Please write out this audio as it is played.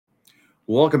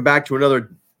Welcome back to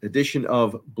another edition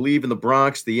of Believe in the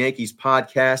Bronx, the Yankees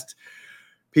podcast.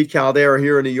 Pete Caldera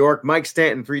here in New York. Mike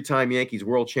Stanton, three-time Yankees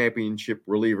World Championship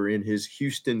reliever in his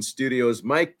Houston studios.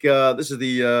 Mike, this is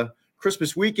the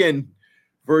Christmas weekend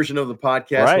version of the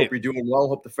podcast. Right. Hope you're doing well.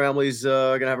 Hope the family's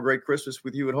going to have a great Christmas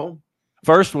with you at home.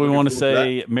 First, we want to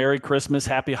say Merry Christmas,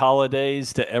 Happy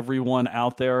Holidays to everyone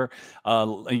out there.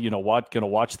 Going to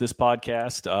watch this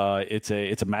podcast. It's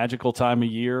a magical time of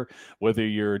year, whether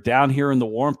you're down here in the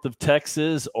warmth of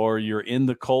Texas or you're in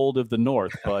the cold of the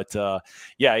north. But and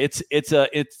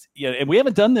we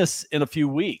haven't done this in a few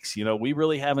weeks. We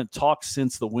really haven't talked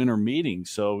since the winter meeting.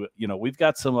 So we've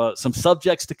got some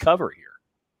subjects to cover here.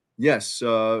 Yes,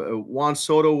 Juan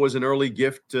Soto was an early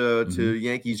gift to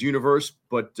Yankees universe,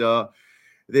 but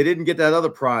they didn't get that other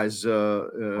prize,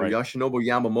 right. Yoshinobu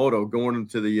Yamamoto, going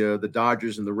into the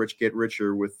Dodgers, and the rich get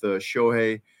richer with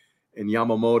Shohei and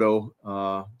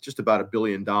Yamamoto, just about $1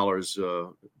 billion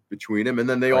between them. And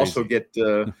then they also get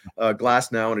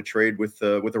Glass now in a trade with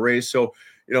the Rays. So,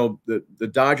 the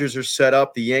Dodgers are set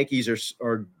up. The Yankees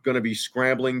are going to be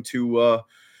scrambling to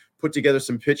put together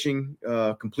some pitching,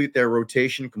 complete their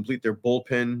rotation, complete their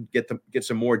bullpen, get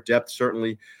some more depth,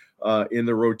 certainly. In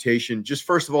the rotation. Just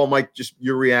first of all, Mike, just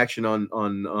your reaction on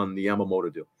the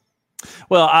Yamamoto deal.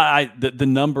 Well, the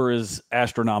number is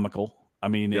astronomical. I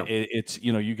mean, it's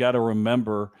you got to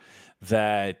remember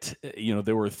that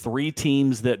there were 3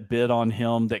 teams that bid on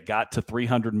him that got to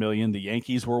 $300 million. The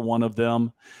Yankees were one of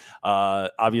them.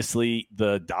 Obviously,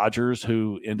 the Dodgers,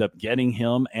 who end up getting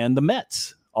him, and the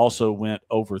Mets also went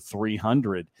over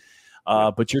 300.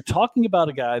 But you're talking about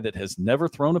a guy that has never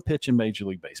thrown a pitch in Major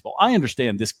League Baseball. I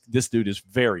understand this dude is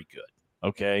very good.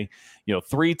 Okay.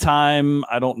 3-time,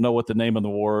 I don't know what the name of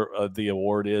the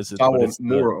award is.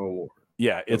 Award.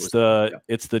 Yeah. It's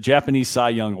the Japanese Cy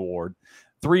Young Award,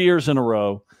 3 years in a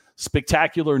row,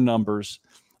 spectacular numbers.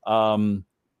 But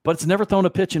it's never thrown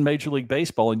a pitch in Major League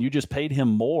Baseball, and you just paid him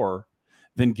more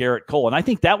than Gerrit Cole. And I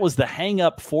think that was the hang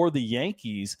up for the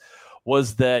Yankees,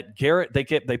 was that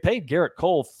they paid Gerrit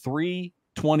Cole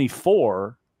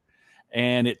 $324,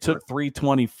 and it took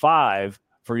 $325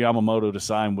 for Yamamoto to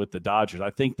sign with the Dodgers. I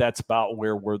think that's about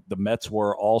where the Mets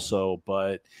were also.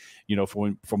 But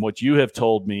from what you have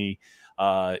told me,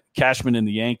 Cashman and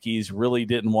the Yankees really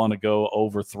didn't want to go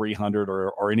over 300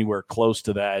 or anywhere close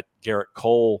to that Gerrit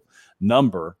Cole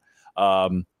number.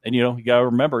 And you got to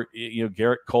remember,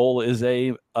 Gerrit Cole is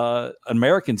a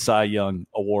American Cy Young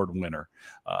Award winner,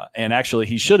 and actually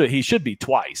he should be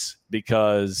twice,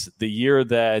 because the year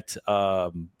that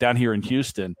down here in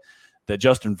Houston that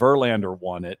Justin Verlander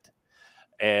won it,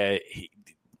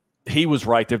 he was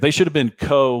right there. They should have been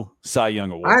co-Cy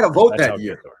Young Awards. I had a vote that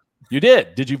year. You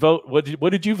did? Did you vote? What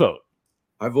did you vote?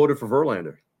 I voted for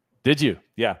Verlander. Did you?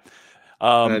 Yeah.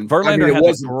 Verlander had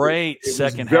a great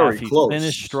second half. He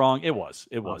finished strong. It was.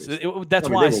 That's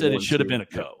why I said it should have been a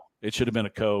co. It should have been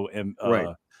a co and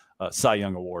Cy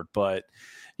Young Award. But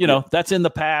that's in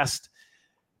the past.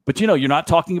 But you're not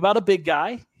talking about a big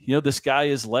guy. This guy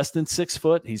is less than 6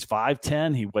 foot. He's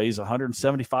 5'10". He weighs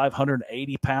 175,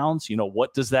 180 pounds.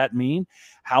 What does that mean?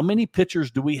 How many pitchers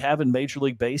do we have in Major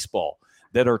League Baseball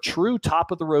that are true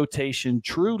top of the rotation,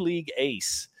 true league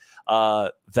ace,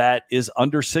 that is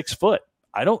under 6 foot?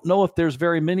 I don't know if there's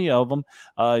very many of them.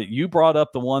 You brought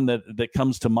up the one that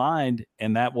comes to mind,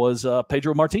 and that was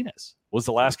Pedro Martinez was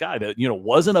the last guy that,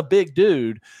 wasn't a big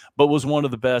dude, but was one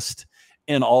of the best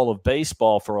in all of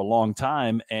baseball for a long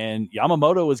time. And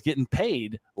Yamamoto is getting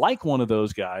paid like one of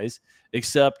those guys,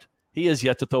 except he has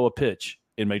yet to throw a pitch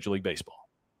in Major League Baseball.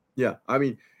 Yeah. I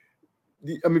mean,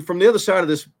 from the other side of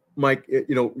this, Mike,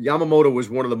 Yamamoto was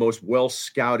one of the most well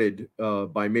scouted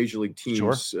by major league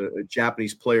teams, sure. A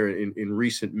Japanese player in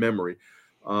recent memory.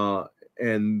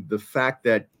 And the fact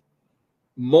that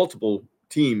multiple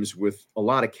teams with a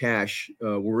lot of cash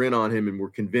were in on him and were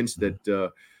convinced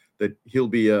that he'll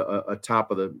be a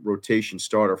top of the rotation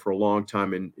starter for a long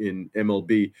time in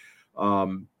MLB.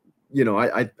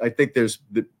 I think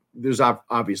there's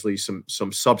obviously some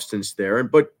substance there.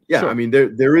 But yeah, sure. I mean,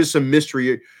 there is some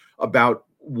mystery about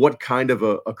what kind of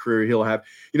a career he'll have.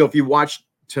 If you watch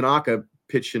Tanaka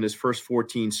pitch in his first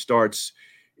 14 starts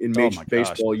in Major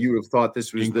Baseball, you would have thought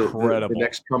this was the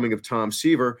next coming of Tom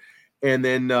Seaver. And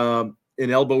then an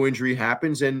elbow injury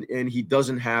happens, and he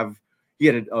doesn't have – he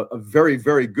had a very,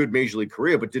 very good Major League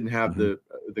career, but didn't have the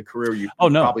career you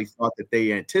probably thought that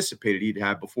they anticipated he'd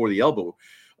have before the elbow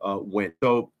went.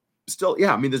 So still,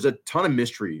 yeah, I mean, there's a ton of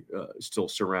mystery still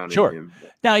surrounding him.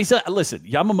 Now, listen,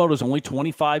 Yamamoto's only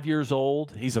 25 years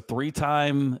old. He's a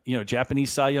 3-time,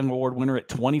 Japanese Cy Young Award winner at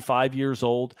 25 years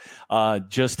old.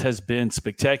 Just has been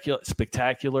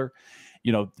spectacular.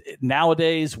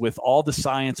 nowadays with all the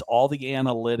science, all the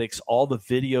analytics, all the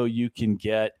video you can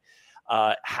get,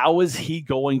 how is he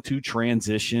going to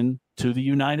transition to the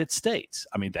United States?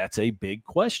 I mean, that's a big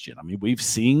question. I mean, we've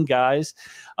seen guys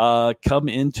come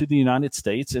into the United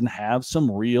States and have some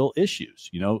real issues.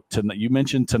 You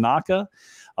mentioned Tanaka.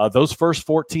 Those first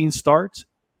 14 starts,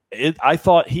 I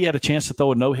thought he had a chance to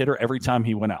throw a no-hitter every time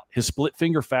he went out. His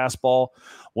split-finger fastball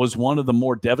was one of the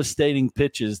more devastating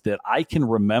pitches that I can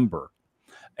remember.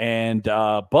 And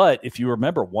but if you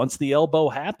remember, once the elbow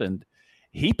happened,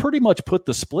 he pretty much put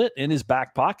the split in his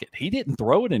back pocket. He didn't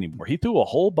throw it anymore. He threw a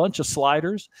whole bunch of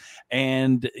sliders,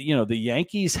 and the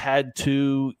Yankees had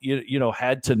to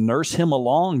nurse him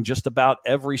along just about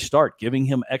every start, giving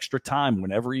him extra time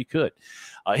whenever he could.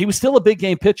 He was still a big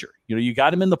game pitcher. You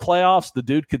got him in the playoffs. The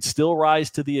dude could still rise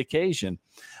to the occasion.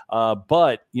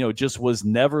 But just was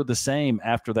never the same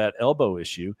after that elbow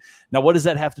issue. Now, what does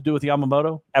that have to do with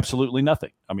Yamamoto? Absolutely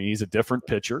nothing. I mean, he's a different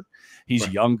pitcher. He's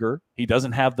younger. He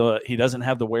doesn't have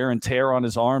the wear and tear on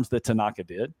his arms that Tanaka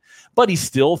did, but he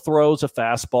still throws a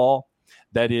fastball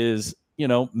that is,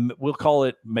 we'll call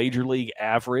it major league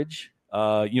average.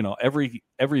 Every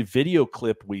video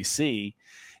clip we see,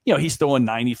 he's throwing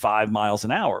 95 miles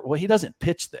an hour. Well, he doesn't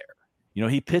pitch there.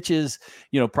 He pitches,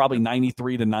 probably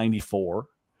 93 to 94.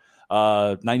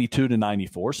 92 to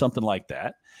 94, something like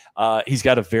that. He's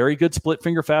got a very good split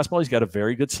finger fastball. He's got a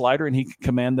very good slider, and he can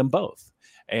command them both.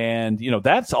 And,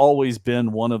 that's always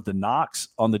been one of the knocks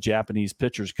on the Japanese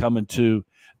pitchers coming to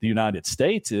the United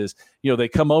States is, they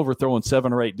come over throwing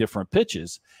 7 or 8 different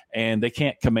pitches, and they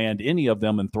can't command any of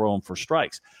them and throw them for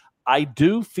strikes. I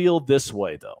do feel this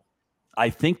way, though. I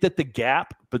think that the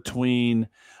gap between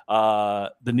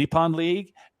the Nippon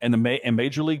League and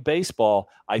Major League Baseball,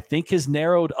 I think, has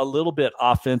narrowed a little bit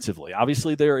offensively.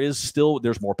 Obviously,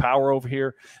 there's more power over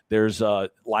here. There's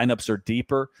lineups are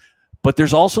deeper, but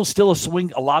there's also still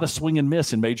a lot of swing and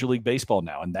miss in Major League Baseball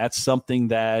now, and that's something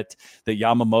that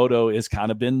Yamamoto has kind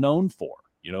of been known for.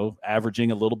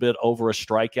 Averaging a little bit over a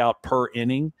strikeout per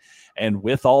inning. And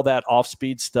with all that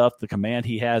off-speed stuff, the command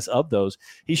he has of those,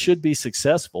 he should be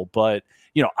successful. But,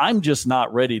 I'm just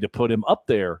not ready to put him up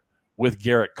there with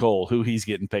Gerrit Cole, who he's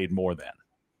getting paid more than.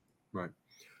 Right.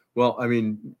 Well, I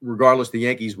mean, regardless, the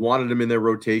Yankees wanted him in their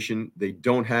rotation. They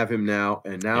don't have him now,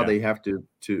 and now they have to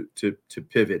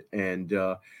pivot. And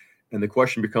the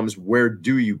question becomes, where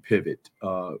do you pivot?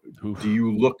 Do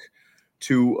you look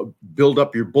to build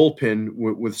up your bullpen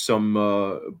with some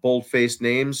bold-faced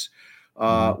names,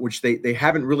 which they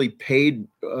haven't really paid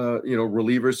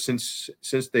relievers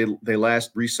since they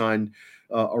last re-signed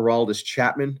Aroldis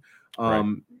Chapman.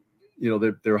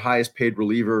 Their highest paid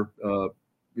reliever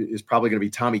is probably going to be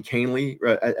Tommy Kahnle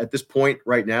at this point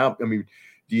right now. I mean,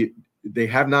 they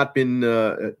have not been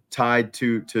tied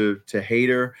to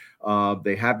Hader.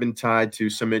 They have been tied to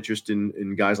some interest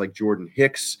in guys like Jordan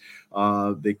Hicks.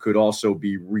 They could also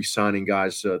be re-signing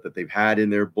guys that they've had in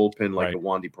their bullpen, like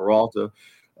Wandy Peralta,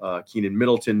 Keenan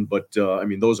Middleton. But I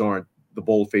mean, those aren't the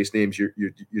bold-faced names you're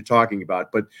talking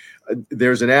about. But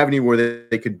there's an avenue where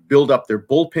they could build up their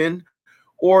bullpen,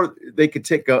 or they could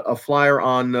take a flyer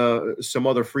on some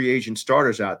other free agent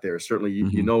starters out there. Certainly,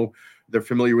 they're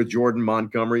familiar with Jordan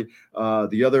Montgomery.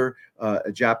 The other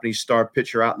Japanese star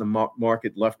pitcher out in the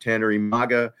market, left-hander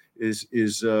Imaga,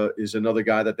 is another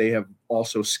guy that they have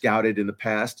also scouted in the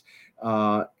past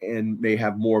and may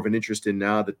have more of an interest in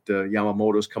now that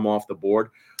Yamamoto's come off the board.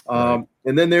 And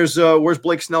then there's where's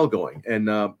Blake Snell going? And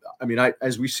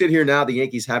as we sit here now, the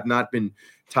Yankees have not been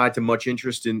tied to much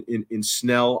interest in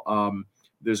Snell.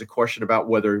 There's a question about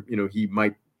whether he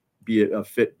might be a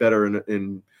fit better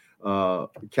in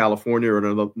California or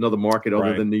another market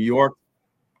other than New York.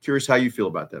 Curious how you feel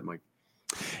about that, Mike.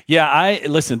 Yeah,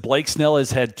 listen, Blake Snell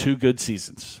has had 2 good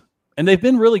seasons, and they've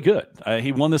been really good.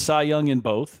 He won the Cy Young in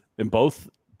both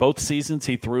seasons.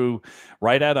 He threw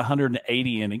right at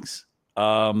 180 innings.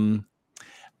 And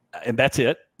that's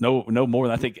it. No more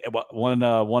than, I think one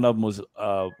of them was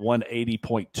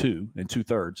 180.2 and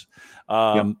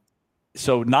 2/3.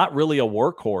 So not really a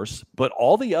workhorse, but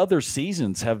all the other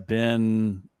seasons have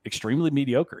been extremely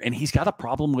mediocre, and he's got a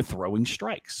problem with throwing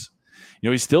strikes.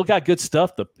 He's still got good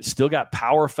stuff. Still got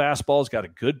power fastballs, got a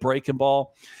good breaking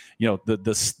ball.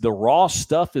 The raw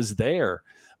stuff is there,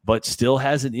 but still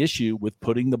has an issue with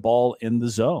putting the ball in the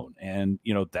zone. And,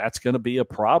 that's going to be a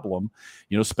problem,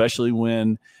 especially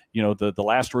when, the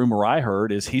last rumor I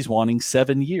heard is he's wanting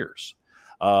 7 years.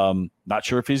 Not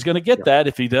sure if he's going to get that.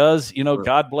 If he does,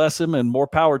 God bless him and more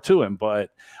power to him. But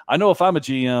I know if I'm a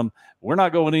GM, we're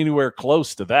not going anywhere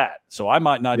close to that. So I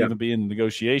might not even be in the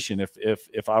negotiation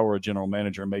if I were a general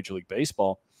manager in Major League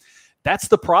Baseball. That's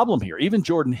the problem here. Even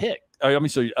Jordan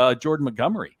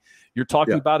Montgomery. You're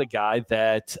talking about a guy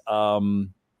that,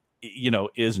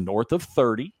 is north of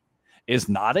 30, is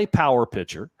not a power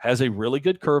pitcher, has a really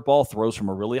good curveball, throws from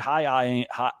a really high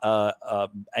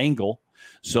angle.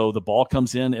 So the ball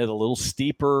comes in at a little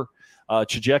steeper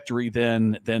trajectory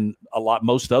than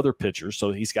most other pitchers.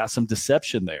 So he's got some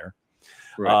deception there.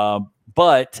 Right.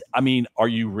 But I mean, are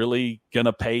you really going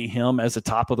to pay him as a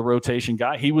top of the rotation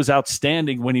guy? He was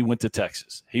outstanding when he went to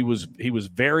Texas. He was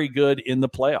very good in the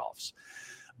playoffs.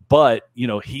 But,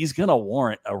 he's going to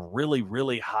warrant a really,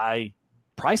 really high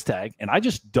price tag. And I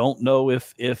just don't know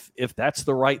if that's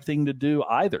the right thing to do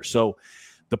either. So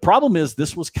the problem is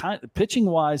this was pitching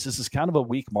wise, this is kind of a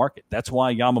weak market. That's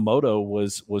why Yamamoto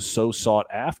was so sought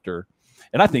after.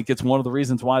 And I think it's one of the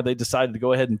reasons why they decided to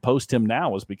go ahead and post him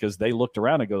now, was because they looked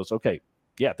around and goes, okay,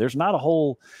 yeah, there's not a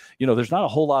whole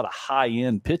lot of high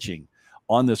end pitching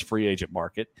on this free agent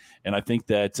market. And I think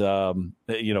that,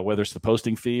 whether it's the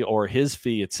posting fee or his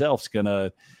fee itself is going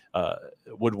to,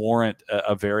 would warrant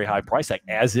a very high price tag,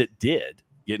 as it did,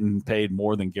 getting paid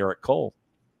more than Gerrit Cole.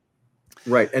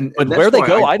 Right. But where they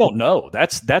go, I don't know.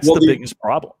 That's the biggest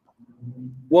problem.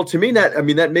 Well, to me,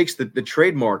 that makes the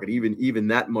trade market even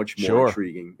that much more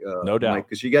intriguing. No doubt.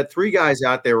 Because you got three guys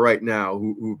out there right now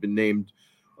who've been named.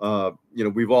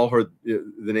 We've all heard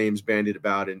the names bandied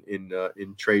about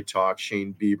in trade talk: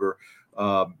 Shane Bieber,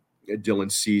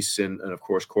 Dylan Cease, and of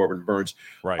course Corbin Burns.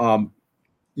 Right.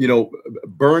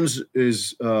 Burns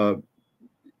is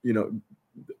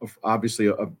obviously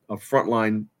a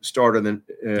frontline starter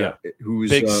who's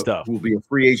big stuff. Who will be a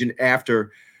free agent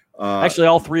after. Actually,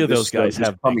 all three of those guys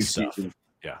have big stuff. Season.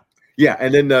 Yeah,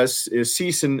 and then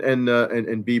Cease and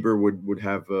Bieber would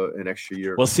have an extra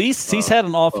year. Well, Cease had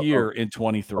an off year in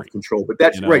 23. Control, but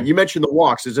that's right. You mentioned the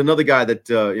walks. There's another guy that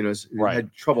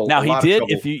had trouble. Now he did.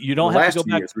 If you don't have to go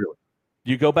back, years, really.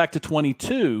 You go back to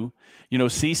 22.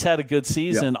 Cease had a good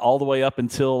season all the way up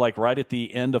until right at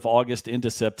the end of August into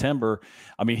September.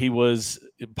 I mean, he was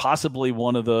possibly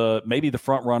maybe the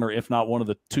front runner, if not one of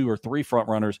the 2 or 3 front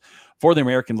runners for the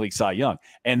American League Cy Young.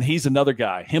 And he's another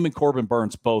guy. Him and Corbin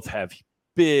Burns both have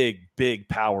big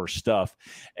power stuff.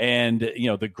 And,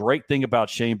 the great thing about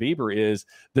Shane Bieber is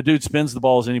the dude spins the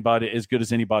ball as good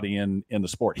as anybody in the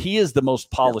sport. He is the most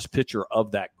polished pitcher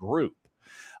of that group.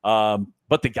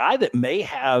 But the guy that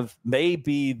may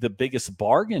be the biggest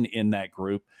bargain in that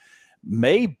group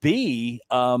may be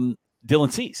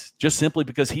Dylan Cease, just simply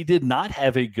because he did not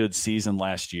have a good season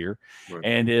last year. Right.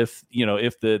 And if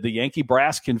the Yankee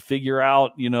brass can figure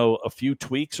out, a few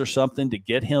tweaks or something to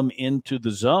get him into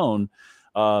the zone,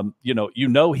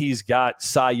 he's got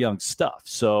Cy Young stuff.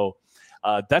 So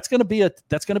that's going to be a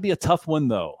tough one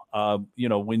though.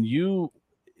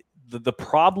 The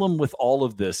problem with all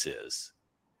of this is,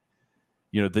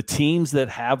 the teams that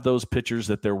have those pitchers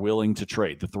that they're willing to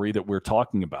trade, the 3 that we're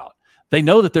talking about, they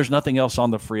know that there's nothing else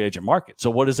on the free agent market. So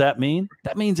what does that mean?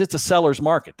 That means it's a seller's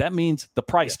market. That means the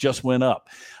price just went up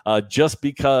just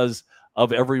because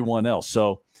of everyone else.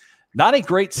 So not a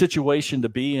great situation to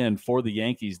be in for the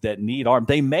Yankees that need arm.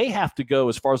 They may have to go,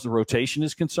 as far as the rotation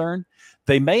is concerned,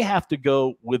 they may have to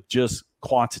go with just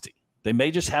quantity. They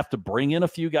may just have to bring in a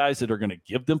few guys that are going to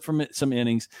give them some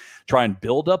innings, try and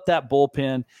build up that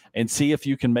bullpen, and see if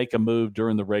you can make a move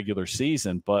during the regular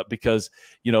season. But because,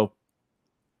 Yamamoto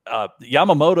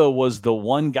was the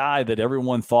one guy that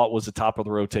everyone thought was the top of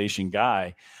the rotation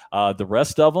guy. The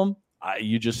rest of them,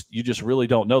 you just really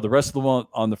don't know. The rest of them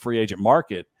on the free agent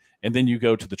market, and then you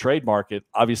go to the trade market,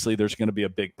 obviously there's going to be a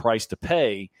big price to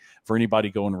pay for anybody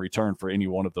going to return for any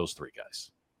one of those 3 guys.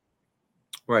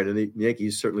 Right, and the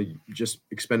Yankees certainly just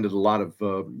expended a lot of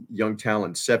young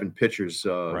talent, 7 pitchers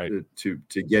to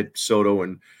get Soto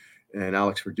and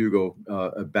Alex Verdugo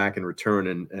back in return,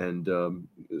 and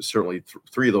certainly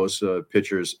 3 of those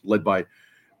pitchers, led by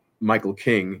Michael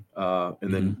King,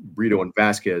 and then Brito and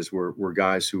Vasquez, were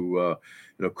guys who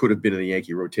could have been in the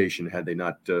Yankee rotation had they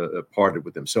not parted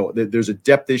with them. So there's a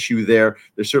depth issue there.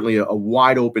 There's certainly a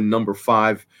wide open number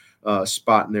 5.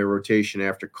 Spot in their rotation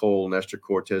after Cole, Nestor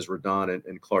Cortez, Rodon,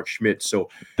 and Clark Schmidt. So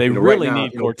they really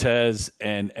need Cortez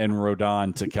and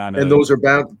Rodon to kind of, and those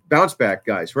are bounce back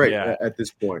guys, right? At this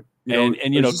point,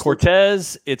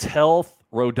 Cortez, it's health.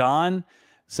 Rodon,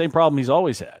 same problem he's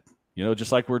always had.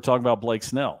 Just like we were talking about Blake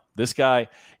Snell. This guy,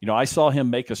 I saw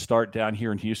him make a start down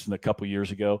here in Houston a couple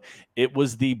years ago. It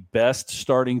was the best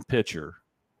starting pitcher,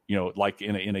 like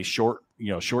in a short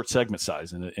segment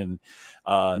size, and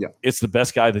it's the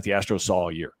best guy that the Astros saw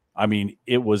all year. I mean,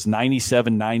 it was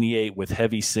 97, 98 with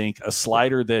heavy sink, a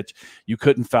slider that you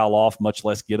couldn't foul off, much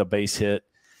less get a base hit.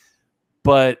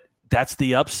 But that's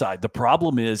the upside. The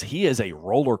problem is he is a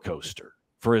roller coaster.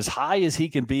 For as high as he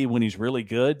can be when he's really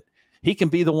good, he can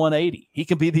be the 180. He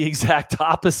can be the exact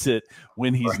opposite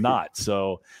when he's not.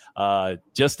 So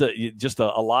just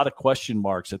a lot of question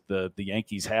marks that the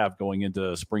Yankees have going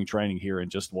into spring training here in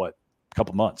just a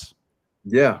couple months.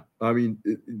 Yeah, I mean,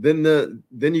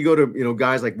 then you go to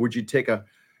guys like, would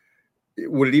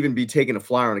it even be taking a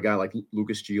flyer on a guy like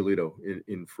Lucas Giolito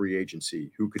in free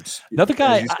agency, who could, another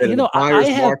guy, as you said, in the buyer's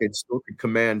market still could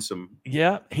command some.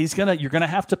 Yeah, you're gonna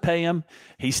have to pay him.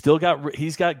 He's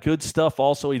got good stuff.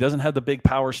 Also, he doesn't have the big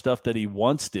power stuff that he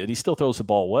once did. He still throws the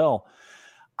ball well.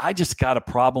 I just got a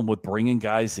problem with bringing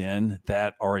guys in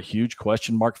that are a huge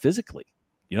question mark physically.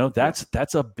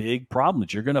 That's a big problem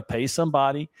that you're going to pay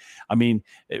somebody. I mean,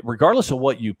 regardless of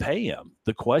what you pay him,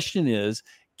 the question is,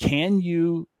 can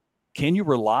you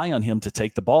rely on him to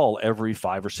take the ball every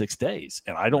 5 or 6 days?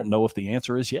 And I don't know if the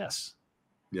answer is yes.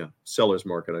 Yeah, seller's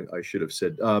market, I should have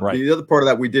said. Right. The other part of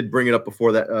that, we did bring it up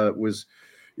before, that was,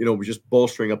 was just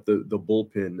bolstering up the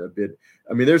bullpen a bit.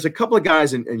 I mean, there's a couple of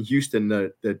guys in Houston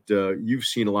that you've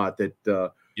seen a lot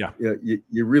that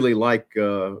you really like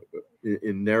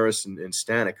in Neris and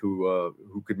Stanek,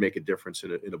 who could make a difference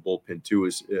in a bullpen too,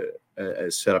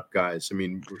 as setup guys. I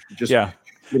mean, just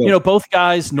both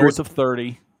guys north of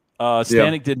 30.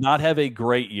 Stanek did not have a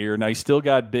great year. Now, he's still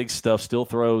got big stuff, still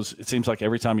throws. It seems like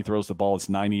every time he throws the ball, it's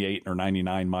 98 or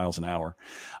 99 miles an hour.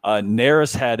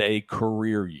 Neris had a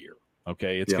career year.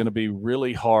 Okay, it's going to be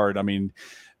really hard. I mean,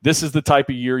 this is the type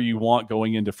of year you want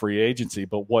going into free agency,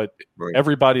 but what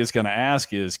everybody is going to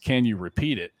ask is, can you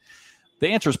repeat it? The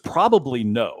answer is probably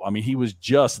no. I mean, he was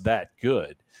just that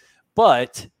good.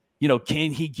 But,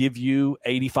 can he give you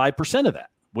 85% of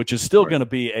that, which is still going to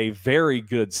be a very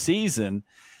good season?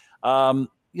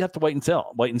 You have to wait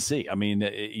and see. I mean,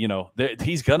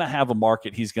 he's going to have a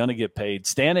market. He's going to get paid.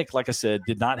 Stanek, like I said,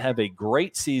 did not have a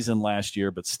great season last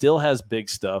year, but still has big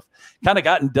stuff. Kind of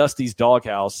got in Dusty's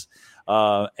doghouse.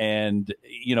 And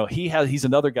he's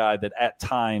another guy that at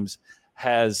times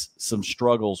has some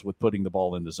struggles with putting the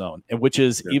ball in the zone, and which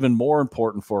is even more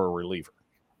important for a reliever.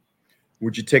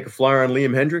 Would you take a flyer on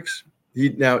Liam Hendriks?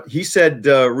 He said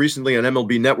recently on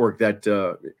MLB Network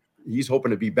that he's hoping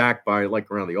to be back by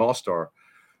around the All-Star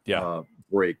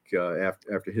break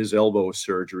after his elbow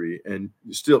surgery. And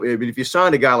still, I mean, if you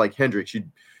signed a guy like Hendriks,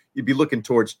 you'd be looking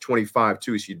towards 25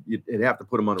 too. So you'd have to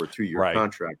put him under a 2-year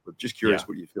contract. But just curious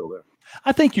what you feel there.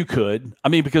 I think you could. I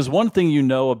mean, because one thing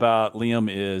about Liam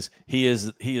is he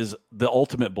is the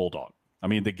ultimate bulldog. I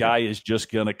mean, the guy is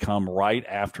just going to come right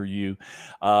after you.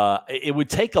 It would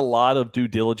take a lot of due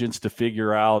diligence to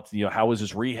figure out, how is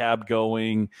his rehab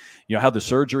going? How'd the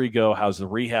surgery go? How's the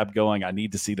rehab going? I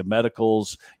need to see the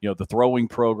medicals, the throwing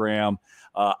program.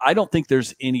 I don't think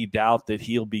there's any doubt that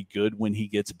he'll be good when he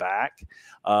gets back.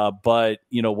 But,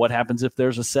 what happens if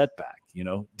there's a setback?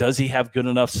 Does he have good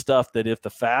enough stuff that if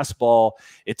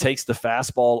it takes the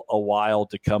fastball a while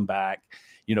to come back?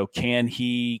 Can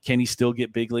he still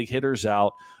get big league hitters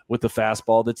out with the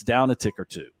fastball that's down a tick or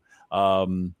two?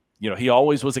 He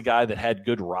always was a guy that had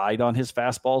good ride on his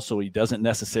fastball, so he doesn't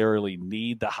necessarily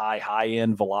need the high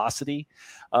end velocity.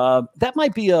 That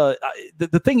might be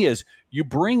the thing is, you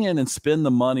bring in and spend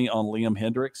the money on Liam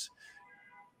Hendriks.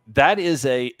 That is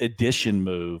a addition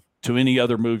move to any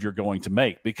other move you're going to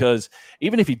make, because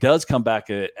even if he does come back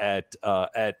at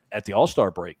the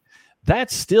All-Star break,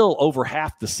 that's still over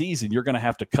half the season you're going to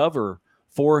have to cover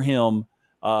for him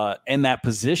in that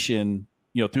position,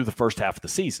 through the first half of the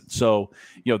season. So,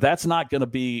 that's not going to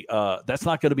be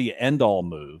an end-all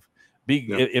move.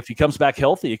 If he comes back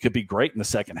healthy, it could be great in the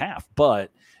second half.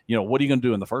 But, what are you going to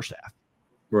do in the first half?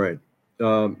 Right.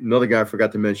 Another guy I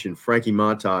forgot to mention, Frankie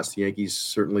Montas. The Yankees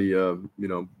certainly,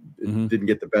 didn't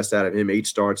get the best out of him. 8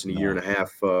 starts in a year and a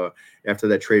half after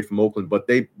that trade from Oakland. But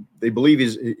they believe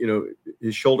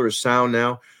his shoulder is sound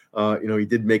now. He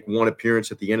did make one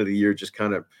appearance at the end of the year, just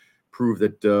kind of prove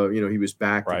that he was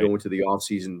back to go into the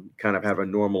offseason, kind of have a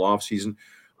normal offseason.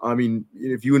 I mean,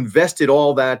 if you invested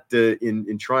all that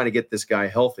in trying to get this guy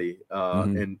healthy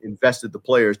and invested the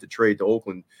players to trade to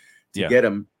Oakland to get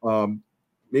him.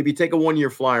 Maybe take a 1-year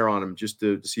flyer on him just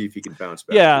to see if he can bounce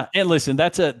back. Yeah, and listen,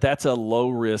 that's a low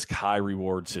risk, high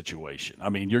reward situation. I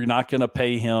mean, you're not going to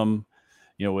pay him,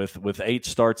 with 8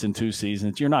 starts in 2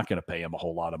 seasons, you're not going to pay him a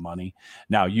whole lot of money.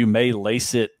 Now, you may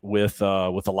lace it with a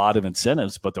lot of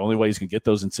incentives, but the only way he's going to get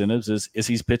those incentives is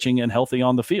he's pitching and healthy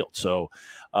on the field. So,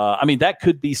 I mean, that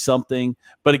could be something.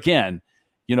 But again,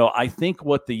 I think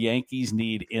what the Yankees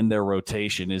need in their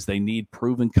rotation is they need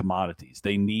proven commodities.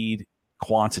 They need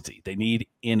quantity. They need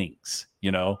innings.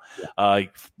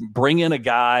 Bring in a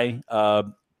guy,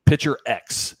 pitcher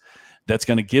X, that's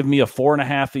going to give me a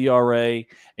 4.5 ERA and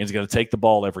is going to take the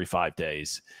ball every 5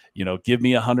 days. Give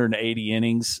me 180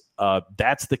 innings.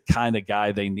 That's the kind of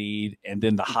guy they need. And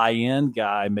then the high end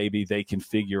guy, maybe they can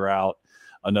figure out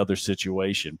another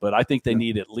situation. But I think they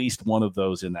need at least one of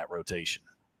those in that rotation.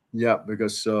 Yeah,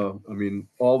 because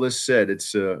all this said,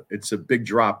 it's a big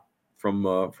drop from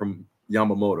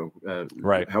Yamamoto.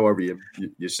 Right. However you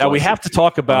now we have to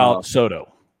talk about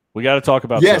Soto. We got to talk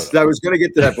about yes, Soto. I was going to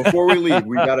get to that before we leave.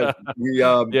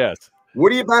 Yes. What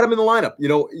do you about him in the lineup?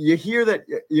 You hear that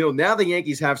now the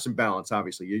Yankees have some balance.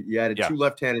 Obviously, you added 2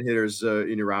 left-handed hitters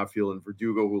in your outfield, and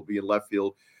Verdugo will be in left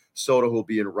field, Soto will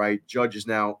be in right. Judge is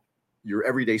now your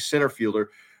everyday center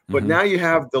fielder. But now you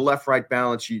have the left-right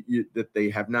balance that they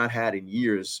have not had in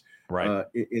years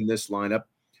in this lineup.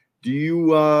 Do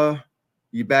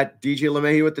you bat DJ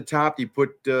LeMahieu at the top? Do you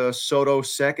put Soto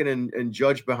second and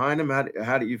Judge behind him?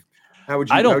 How would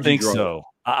you? I don't think so.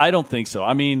 I don't think so.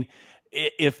 I mean,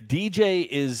 if DJ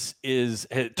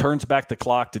turns back the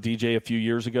clock to DJ a few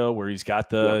years ago, where he's got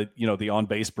the the on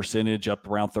base percentage up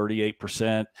around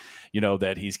 38%,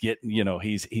 that he's getting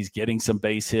he's getting some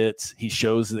base hits, he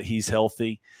shows that he's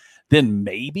healthy, then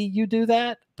maybe you do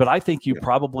that. But I think you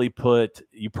probably put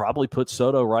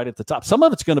Soto right at the top. Some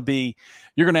of it's going to be,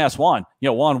 you're going to ask Juan,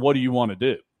 Juan, what do you want to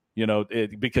do?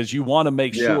 Because you want to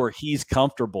make sure he's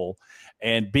comfortable,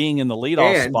 and being in the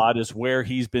leadoff spot is where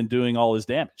he's been doing all his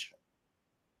damage.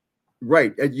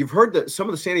 Right. And you've heard that some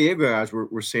of the San Diego guys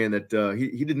were saying that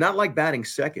he did not like batting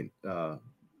second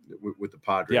with the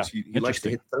Padres. Yeah, he likes to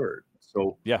hit third.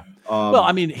 So yeah. Well,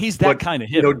 I mean, he's that kind of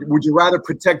hitter. Would you rather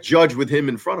protect Judge with him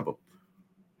in front of him?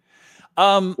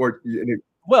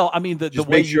 Well, I mean, the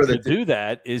way you could do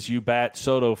that is you bat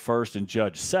Soto first and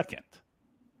Judge second.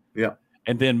 Yeah.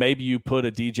 And then maybe you put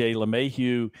a DJ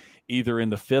LeMahieu either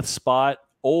in the 5th spot,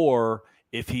 or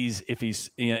if he's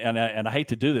and I hate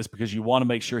to do this because you want to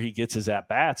make sure he gets his at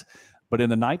bats, but in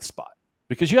the 9th spot,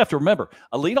 because you have to remember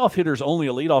a leadoff hitter is only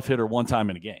a leadoff hitter one time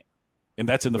in a game, and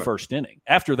that's in the first inning.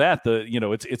 After that,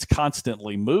 it's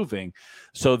constantly moving.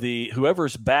 So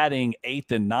whoever's batting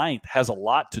 8th and 9th has a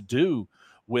lot to do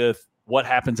with what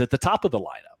happens at the top of the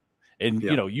lineup. And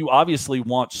you obviously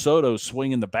want Soto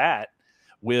swinging the bat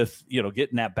with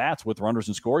getting at bats with runners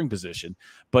in scoring position.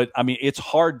 But I mean, it's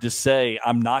hard to say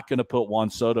I'm not going to put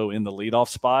Juan Soto in the leadoff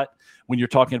spot when you're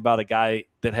talking about a guy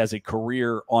that has a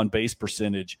career on base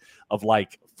percentage of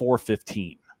like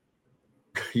 415.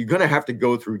 You're going to have to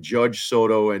go through Judge,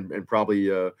 Soto, and probably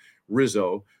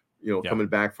Rizzo, coming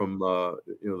back from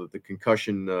the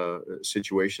concussion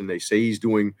situation. They say he's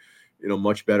doing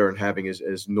much better and having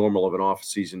as normal of an off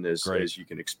season as you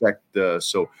can expect.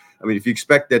 So, I mean, if you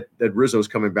expect that Rizzo's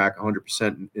coming back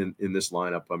 100% in this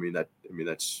lineup,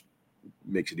 that's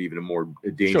makes it even a more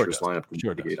dangerous lineup to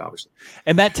mitigate, obviously.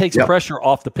 And that takes pressure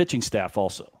off the pitching staff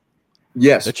also.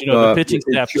 Yes. That, the pitching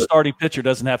staff, the starting pitcher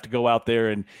doesn't have to go out there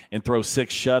and throw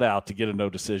 6 shutout to get a no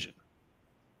decision.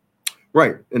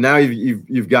 Right. And now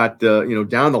you've got, down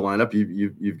the lineup,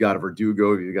 you've got a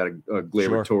Verdugo, you've got a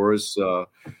Gleyber Torres,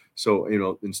 so,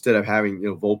 instead of having,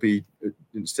 Volpe,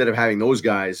 instead of having those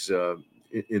guys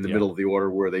in the middle of the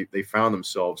order where they found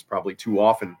themselves probably too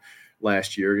often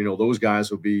last year, those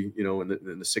guys will be,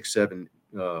 in the 6, 7,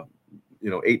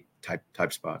 8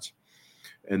 type spots.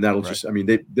 And that'll just, I mean,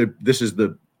 this is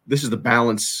the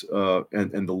balance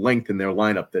and the length in their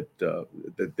lineup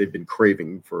that they've been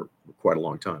craving for quite a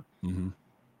long time. Mm-hmm.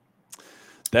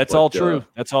 That's all true.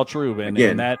 That's all true. And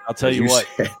that, I'll tell you what.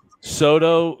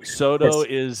 Soto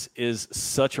is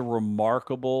such a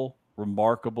remarkable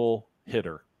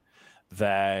hitter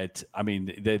that, I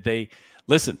mean, they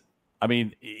listen. I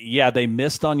mean, they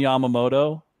missed on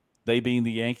Yamamoto, they being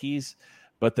the Yankees,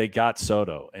 but they got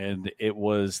Soto, and that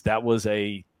was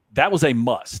a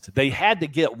must. They had to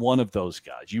get one of those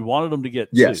guys. You wanted them to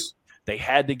get two. They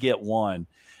had to get one,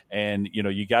 and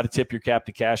you got to tip your cap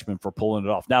to Cashman for pulling it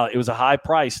off. Now, it was a high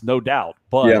price, no doubt,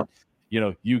 but.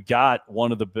 You got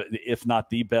one of the, if not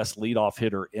the best leadoff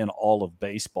hitter in all of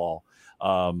baseball.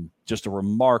 Just a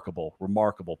remarkable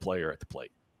player at the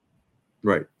plate.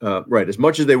 Right. Right. As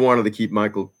much as they wanted to keep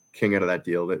Michael King out of that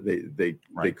deal,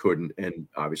 they couldn't. And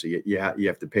obviously you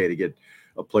have to pay to get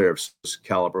a player of this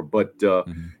caliber. But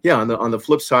on the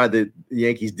flip side, the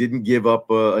Yankees didn't give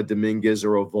up a Dominguez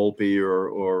or a Volpe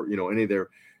or any of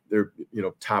their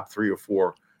top 3 or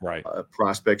 4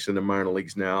 prospects in the minor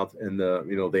leagues now, and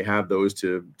they have those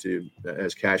to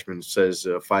as Cashman says,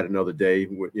 fight another day,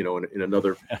 in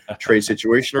another trade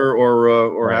situation,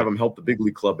 or have them help the big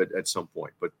league club at some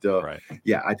point. But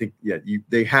I think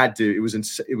they had to. It was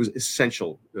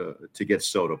essential to get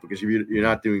Soto, because if you're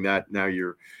not doing that now,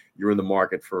 you're you're in the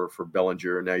market for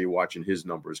Bellinger, and now you're watching his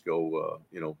numbers go,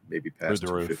 maybe past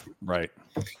 250. Right.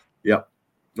 Yep.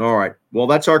 All right. Well,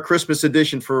 that's our Christmas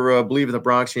edition for Believe in the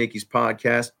Bronx Yankees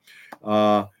podcast.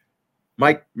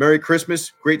 Mike, Merry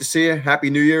Christmas. Great to see you. Happy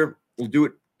New Year. We'll do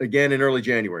it again in early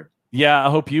January. Yeah,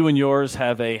 I hope you and yours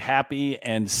have a happy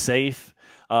and safe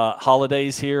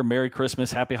holidays here. Merry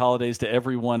Christmas. Happy holidays to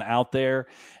everyone out there.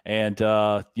 And,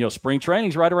 spring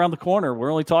training's right around the corner.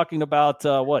 We're only talking about,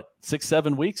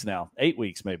 6-7 weeks now, 8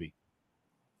 weeks maybe.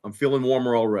 I'm feeling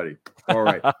warmer already. All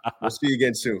right. We'll see you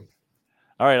again soon.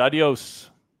 All right. Adios.